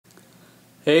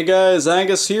Hey guys,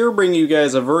 Angus here, bringing you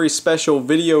guys a very special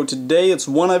video today. It's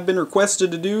one I've been requested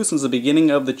to do since the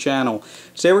beginning of the channel.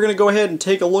 Today we're going to go ahead and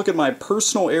take a look at my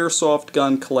personal airsoft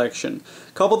gun collection.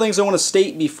 A couple things I want to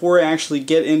state before I actually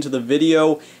get into the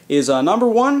video is number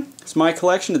one, it's my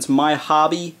collection, it's my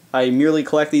hobby. I merely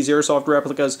collect these airsoft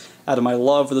replicas out of my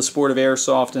love for the sport of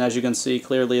airsoft, and as you can see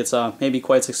clearly it's maybe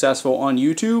quite successful on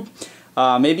YouTube.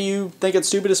 Maybe you think it's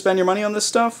stupid to spend your money on this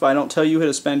stuff. I don't tell you how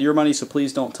to spend your money, so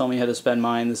please don't tell me how to spend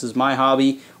mine. This is my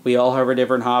hobby. We all have our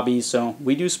different hobbies, so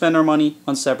we do spend our money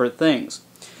on separate things.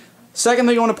 Second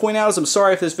thing I want to point out is I'm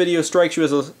sorry if this video strikes you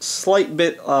as a slight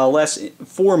bit less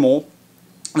formal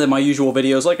than my usual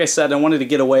videos. Like I said, I wanted to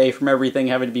get away from everything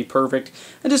having to be perfect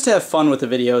and just have fun with the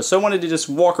videos. So I wanted to just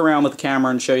walk around with the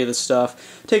camera and show you this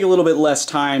stuff. Take a little bit less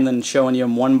time than showing you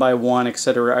them one by one,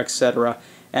 etc., etc.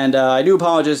 And I do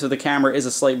apologize if the camera is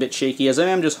a slight bit shaky, as I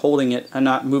am just holding it and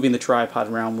not moving the tripod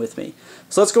around with me.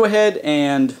 So let's go ahead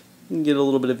and get a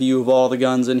little bit of view of all the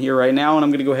guns in here right now, and I'm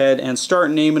going to go ahead and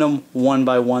start naming them one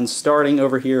by one, starting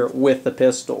over here with the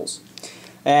pistols.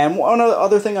 And one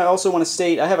other thing I also want to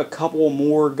state, I have a couple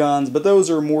more guns, but those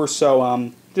are more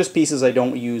so just pieces I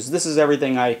don't use. This is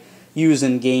everything I use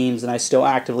in games and I still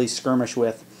actively skirmish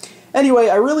with. Anyway,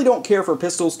 I really don't care for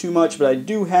pistols too much, but I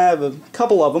do have a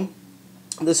couple of them.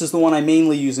 This is the one I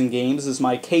mainly use in games. This is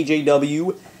my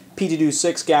KJW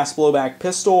P226 gas blowback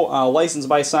pistol, licensed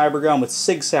by Cybergun with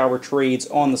Sig Sauer trades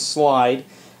on the slide.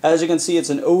 As you can see,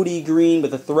 it's an OD green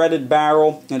with a threaded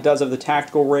barrel, and it does have the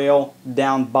tactical rail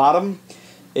down bottom.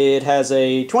 It has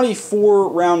a 24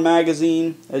 round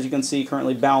magazine, as you can see,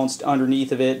 currently balanced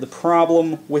underneath of it. The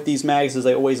problem with these mags is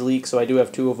they always leak, so I do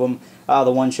have two of them.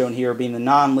 The one shown here being the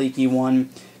non-leaky one.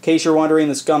 In case you're wondering,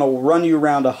 this gun will run you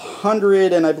around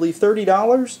 $100 and I believe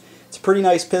 $30. It's a pretty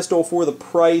nice pistol for the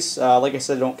price. Like I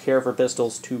said, I don't care for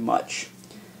pistols too much.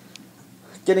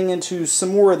 Getting into some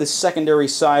more of the secondary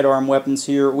sidearm weapons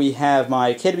here, we have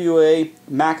my KWA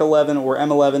Mac 11 or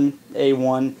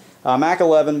M11A1. Mac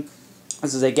 11,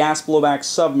 this is a gas blowback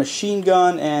submachine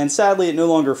gun, and sadly it no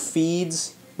longer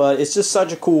feeds. But it's just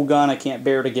such a cool gun, I can't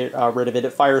bear to get rid of it.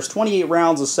 It fires 28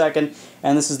 rounds a second,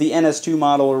 and this is the NS2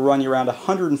 model. It'll run you around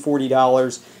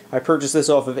 $140. I purchased this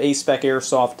off of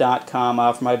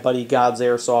aspecAirsoft.com for my buddy God's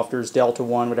Airsofters, Delta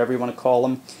 1, whatever you want to call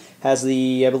them. Has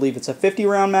the, I believe it's a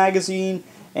 50-round magazine,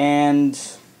 and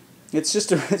it's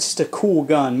just a cool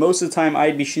gun. Most of the time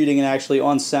I'd be shooting it actually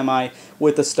on semi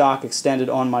with the stock extended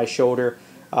on my shoulder.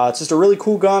 It's just a really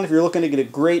cool gun. If you're looking to get a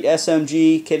great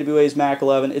SMG, KWA's Mac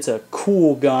 11, it's a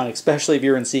cool gun, especially if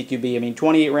you're in CQB. I mean,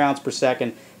 28 rounds per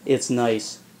second, it's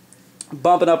nice.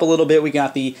 Bumping up a little bit, we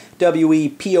got the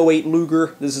WE P08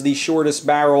 Luger. This is the shortest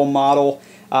barrel model.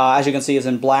 As you can see, it's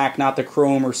in black, not the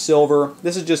chrome or silver.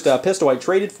 This is just a pistol I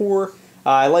traded for.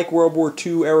 I like World War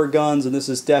II era guns, and this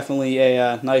is definitely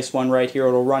a nice one right here.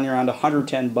 It'll run you around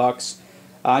 110 bucks.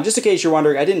 Just in case you're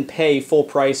wondering, I didn't pay full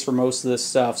price for most of this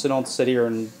stuff, so don't sit here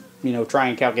and try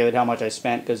and calculate how much I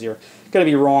spent, because you're going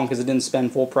to be wrong because I didn't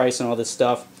spend full price on all this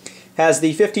stuff. Has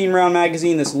the 15-round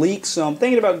magazine. This leaks, so I'm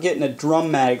thinking about getting a drum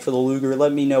mag for the Luger.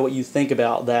 Let me know what you think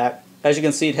about that. As you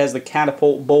can see, it has the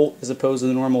catapult bolt as opposed to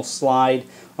the normal slide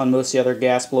on most of the other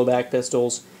gas blowback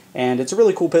pistols, and it's a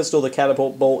really cool pistol. The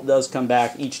catapult bolt does come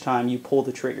back each time you pull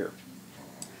the trigger.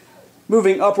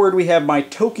 Moving upward, we have my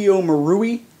Tokyo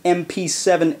Marui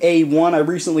MP7A1. I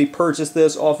recently purchased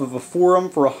this off of a forum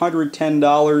for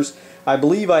 $110. I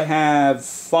believe I have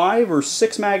 5 or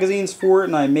 6 magazines for it,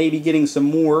 and I may be getting some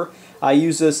more. I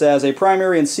use this as a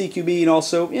primary in CQB and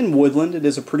also in Woodland. It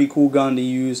is a pretty cool gun to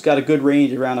use. Got a good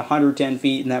range around 110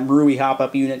 feet, and that Marui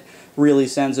hop-up unit really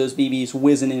sends those BBs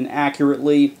whizzing in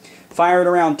accurately. Firing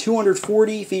around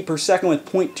 240 feet per second with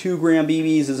 .2 gram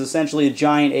BBs is essentially a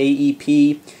giant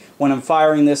AEP. When I'm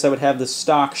firing this, I would have the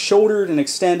stock shouldered and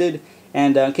extended,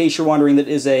 and in case you're wondering, that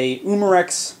is a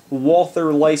Umarex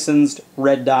Walther licensed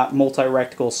red dot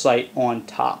multi-reticle sight on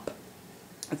top.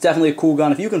 It's definitely a cool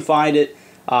gun. If you can find it,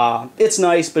 it's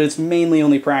nice, but it's mainly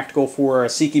only practical for a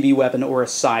CQB weapon or a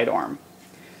sidearm.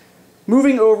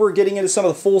 Moving over, getting into some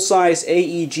of the full-size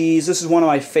AEGs, this is one of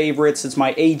my favorites. It's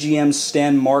my AGM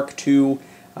Sten Mark II.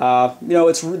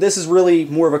 This is really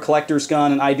more of a collector's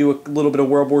gun, and I do a little bit of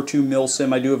World War II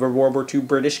milsim. I do have a World War II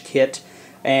British kit,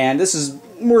 and this is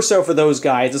more so for those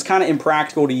guys. It's kind of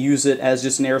impractical to use it as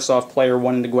just an airsoft player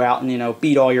wanting to go out and,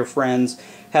 beat all your friends.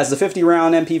 Has the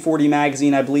 50-round MP40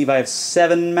 magazine. I believe I have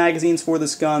 7 magazines for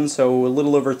this gun, so a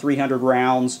little over 300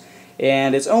 rounds.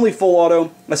 And it's only full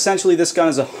auto. Essentially, this gun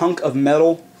is a hunk of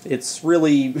metal. It's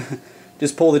really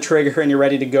just pull the trigger and you're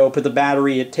ready to go. Put the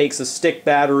battery, it takes a stick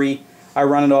battery. I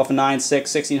run it off a 9.6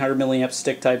 1600 milliamp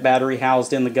stick type battery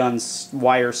housed in the gun's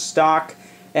wire stock.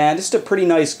 and just a pretty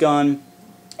nice gun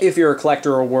if you're a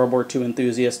collector or a World War II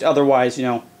enthusiast. Otherwise, you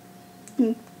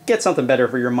know, get something better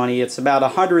for your money. It's about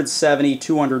 $170,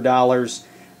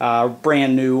 $200,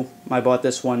 brand new. I bought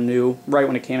this one new right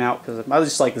when it came out because I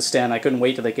just like the stand. I couldn't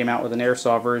wait till they came out with an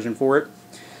airsoft version for it.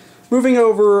 Moving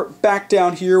over back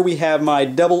down here, we have my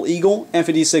Double Eagle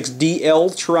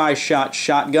M56DL tri-shot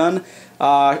shotgun.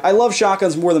 I love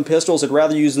shotguns more than pistols. I'd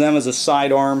rather use them as a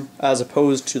sidearm as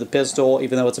opposed to the pistol,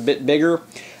 even though it's a bit bigger.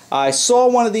 I saw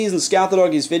one of these in Scout the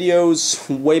Doggies videos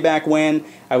way back when.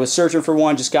 I was searching for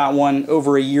one, just got one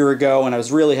over a year ago, and I was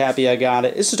really happy I got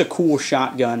it. It's just a cool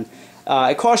shotgun.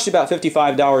 It cost you about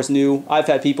 $55 new. I've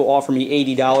had people offer me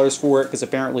 $80 for it because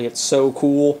apparently it's so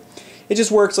cool. It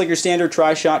just works like your standard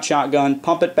tri-shot shotgun.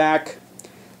 Pump it back,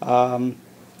 pull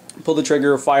the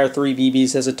trigger, fire 3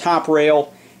 BBs. Has a top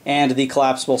rail and the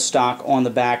collapsible stock on the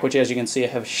back, which as you can see I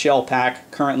have a shell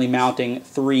pack currently mounting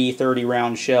 3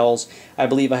 30-round shells. I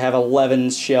believe I have 11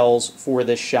 shells for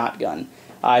this shotgun.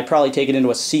 I'd probably take it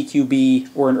into a CQB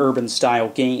or an urban style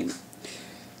game.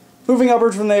 Moving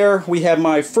upward from there, we have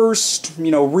my first,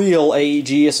 real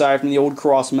AEG aside from the old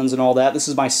Crossmans and all that. This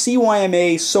is my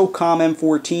CYMA SOCOM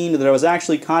M14 that I was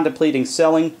actually contemplating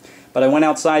selling, but I went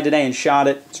outside today and shot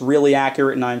it. It's really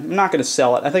accurate, and I'm not going to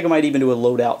sell it. I think I might even do a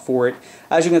loadout for it.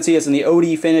 As you can see, it's in the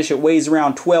OD finish. It weighs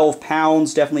around 12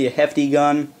 pounds, definitely a hefty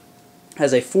gun.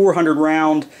 Has a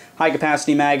 400-round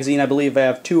high-capacity magazine. I believe I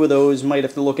have 2 of those. Might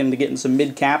have to look into getting some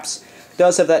mid-caps.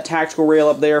 Does have that tactical rail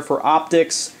up there for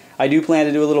optics. I do plan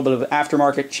to do a little bit of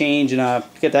aftermarket change and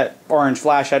get that orange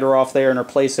flash hider off there and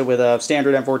replace it with a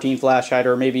standard M14 flash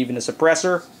hider or maybe even a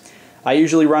suppressor. I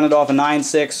usually run it off a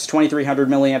 9.6 2300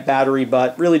 milliamp battery,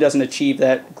 but really doesn't achieve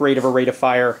that great of a rate of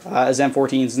fire as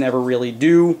M14s never really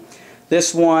do.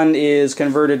 This one is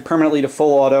converted permanently to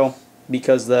full auto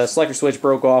because the selector switch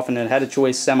broke off and it had a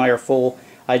choice semi or full.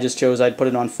 I just chose I'd put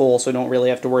it on full so I don't really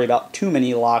have to worry about too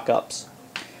many lockups.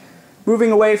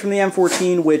 Moving away from the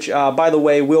M14, which, by the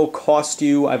way, will cost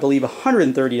you, I believe,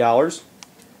 $130.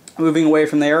 Moving away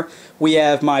from there, we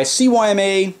have my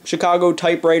CYMA Chicago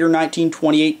Typewriter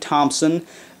 1928 Thompson.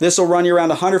 This will run you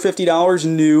around $150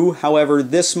 new. However,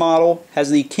 this model has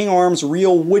the King Arms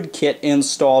Real Wood Kit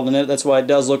installed in it. That's why it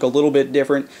does look a little bit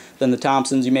different than the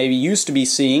Thompsons you maybe used to be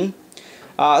seeing.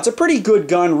 It's a pretty good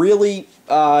gun, really.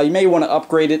 You may want to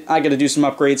upgrade it. I got to do some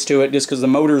upgrades to it just because the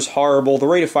motor's horrible. The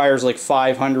rate of fire is like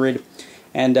 500.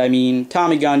 And I mean,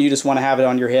 Tommy gun, you just want to have it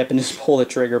on your hip and just pull the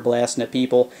trigger blasting at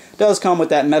people. It does come with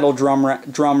that metal drum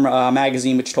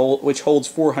magazine which holds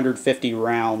 450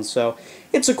 rounds. So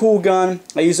it's a cool gun.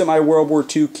 I use it in my World War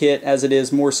II kit as it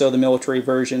is more so the military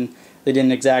version. They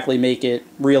didn't exactly make it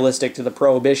realistic to the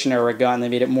Prohibition era gun. They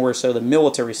made it more so the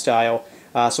military style.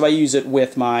 So I use it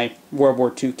with my World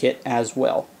War II kit as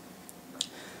well.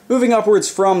 Moving upwards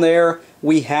from there,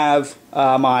 we have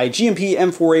my GMP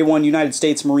M4A1 United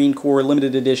States Marine Corps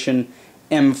Limited Edition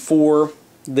M4.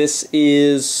 This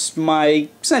is my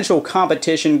essential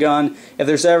competition gun. If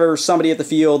there's ever somebody at the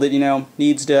field that,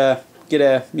 needs to get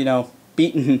a,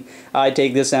 beaten, I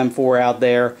take this M4 out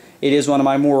there. It is one of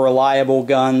my more reliable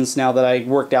guns now that I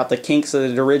worked out the kinks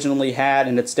that it originally had,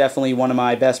 and it's definitely one of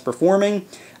my best performing.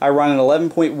 I run an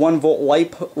 11.1 volt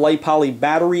light poly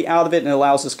battery out of it, and it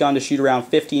allows this gun to shoot around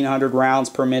 1,500 rounds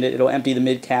per minute. It'll empty the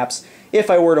mid caps if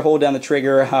I were to hold down the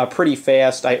trigger pretty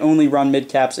fast. I only run mid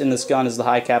caps in this gun as the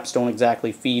high caps don't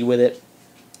exactly feed with it.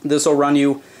 This will run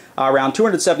you around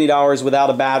 $270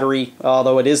 without a battery,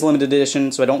 although it is limited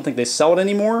edition, so I don't think they sell it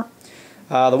anymore.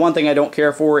 The one thing I don't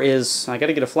care for is, I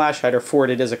gotta get a flash hider for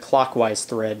it, it is a clockwise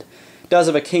thread. It does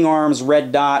have a King Arms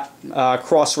red dot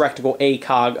cross-rectangle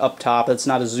ACOG up top. It's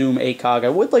not a zoom ACOG. I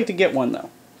would like to get one though.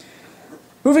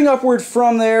 Moving upward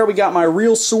from there, we got my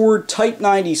Real Sword Type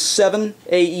 97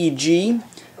 AEG.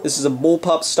 This is a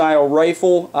bullpup style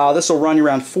rifle. This will run you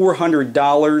around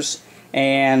 $400,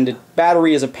 and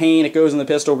battery is a pain. It goes in the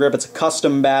pistol grip. It's a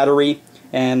custom battery.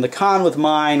 And the con with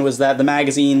mine was that the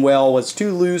magazine well was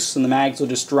too loose and the mags will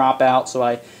just drop out, so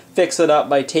I fix it up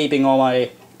by taping all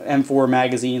my M4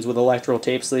 magazines with electrical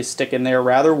tape so they stick in there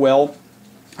rather well.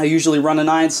 I usually run a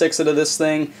 9.6 out of this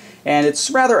thing, and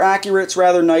it's rather accurate. It's a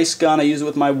rather nice gun. I use it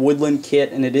with my Woodland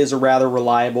kit, and it is a rather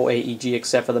reliable AEG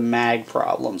except for the mag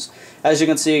problems. As you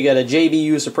can see, I got a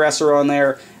JBU suppressor on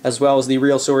there, as well as the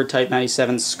Real Sword Type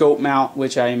 97 scope mount,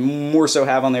 which I more so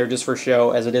have on there just for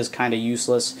show, as it is kind of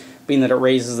useless, being that it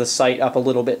raises the sight up a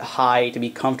little bit high to be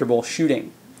comfortable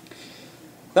shooting.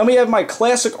 Then we have my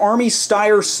classic Army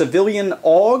Steyr civilian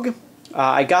AUG.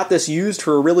 I got this used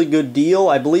for a really good deal.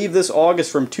 I believe this AUG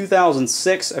is from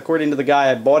 2006, according to the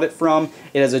guy I bought it from.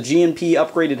 It has a GNP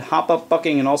upgraded hop-up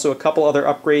bucking and also a couple other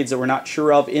upgrades that we're not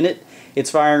sure of in it. It's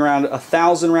firing around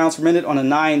 1,000 rounds per minute on a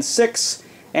 9.6,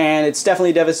 and it's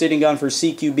definitely a devastating gun for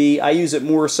CQB. I use it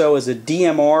more so as a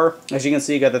DMR. As you can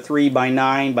see, I got the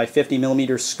 3x9 by 50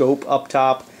 millimeter scope up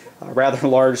top. A rather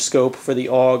large scope for the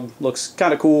AUG. Looks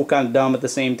kind of cool, kind of dumb at the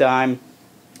same time.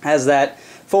 Has that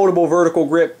foldable vertical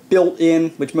grip built in,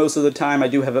 which most of the time I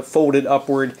do have it folded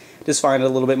upward. Just find it a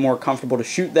little bit more comfortable to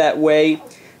shoot that way.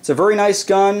 It's a very nice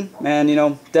gun, and you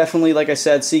know, definitely, like I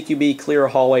said, CQB clear a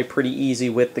hallway pretty easy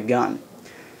with the gun.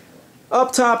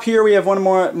 Up top here we have one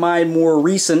of my more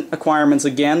recent acquirements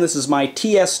again. This is my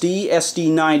TSD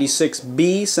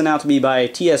SD96B, sent out to me by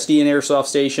TSD and Airsoft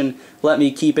Station. Let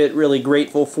me keep it, really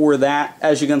grateful for that.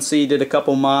 As you can see, did a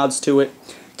couple mods to it.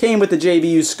 Came with the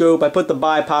JBU scope. I put the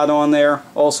bipod on there,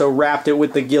 also wrapped it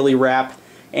with the ghillie wrap,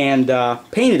 and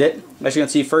painted it. As you can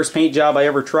see, first paint job I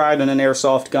ever tried on an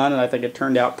airsoft gun, and I think it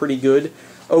turned out pretty good.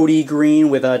 OD green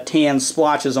with tan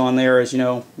splotches on there. As you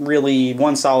know, really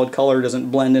one solid color doesn't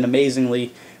blend in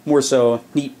amazingly. More so a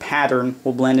neat pattern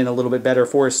will blend in a little bit better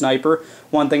for a sniper.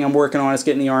 One thing I'm working on is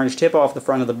getting the orange tip off the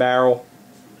front of the barrel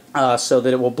so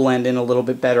that it will blend in a little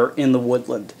bit better in the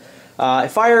woodland. It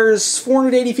fires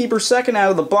 480 feet per second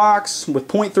out of the box. With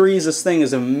 .3s, this thing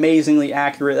is amazingly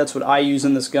accurate. That's what I use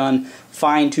in this gun.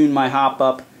 Fine-tune my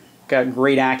hop-up. Got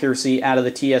great accuracy out of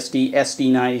the TSD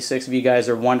SD96, if you guys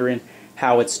are wondering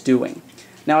how it's doing.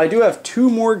 Now, I do have two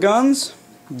more guns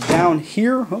down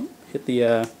here. Oh, hit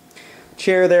the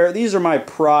chair there. These are my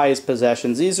prized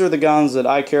possessions. These are the guns that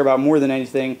I care about more than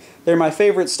anything. They're my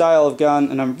favorite style of gun,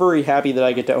 and I'm very happy that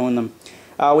I get to own them.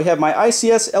 We have my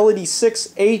ICS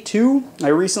LED6A2. I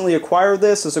recently acquired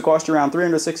this. This will cost you around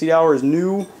 $360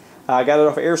 new. I got it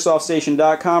off of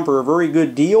AirsoftStation.com for a very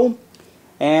good deal.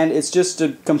 And it's just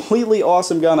a completely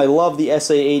awesome gun. I love the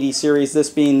SA80 series,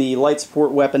 this being the light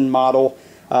support weapon model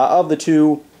of the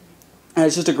two. And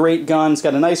it's just a great gun. It's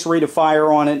got a nice rate of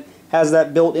fire on it. Has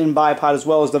that built-in bipod as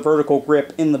well as the vertical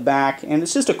grip in the back. And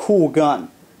it's just a cool gun.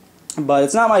 But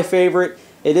it's not my favorite.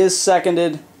 It is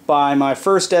seconded by my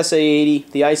first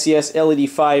SA80, the ICS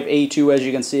LED5A2. As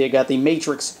you can see, I got the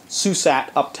Matrix SUSAT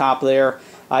up top there.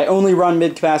 I only run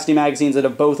mid-capacity magazines out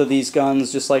of both of these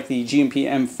guns, just like the GMP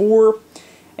M4,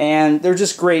 and they're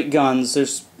just great guns.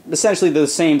 There's essentially the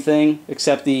same thing,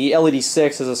 except the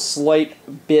LED6 has a slight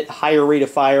bit higher rate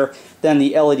of fire than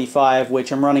the LED5,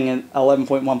 which I'm running an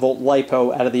 11.1 volt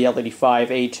LiPo out of the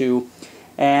LED5A2.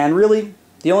 And really,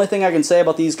 the only thing I can say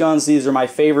about these guns, these are my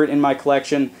favorite in my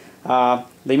collection.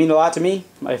 They mean a lot to me.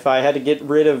 If I had to get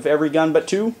rid of every gun but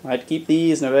two, I'd keep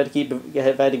these, and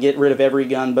if I had to get rid of every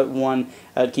gun but one,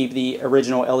 I'd keep the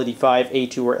original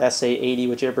LED5A2 or SA80,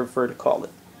 whichever I prefer to call it.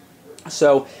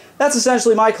 So that's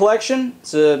essentially my collection.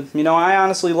 So, you know, I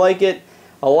honestly like it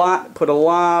a lot. Put a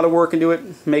lot of work into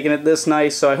it, making it this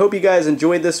nice. So I hope you guys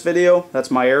enjoyed this video. That's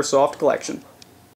my Airsoft collection.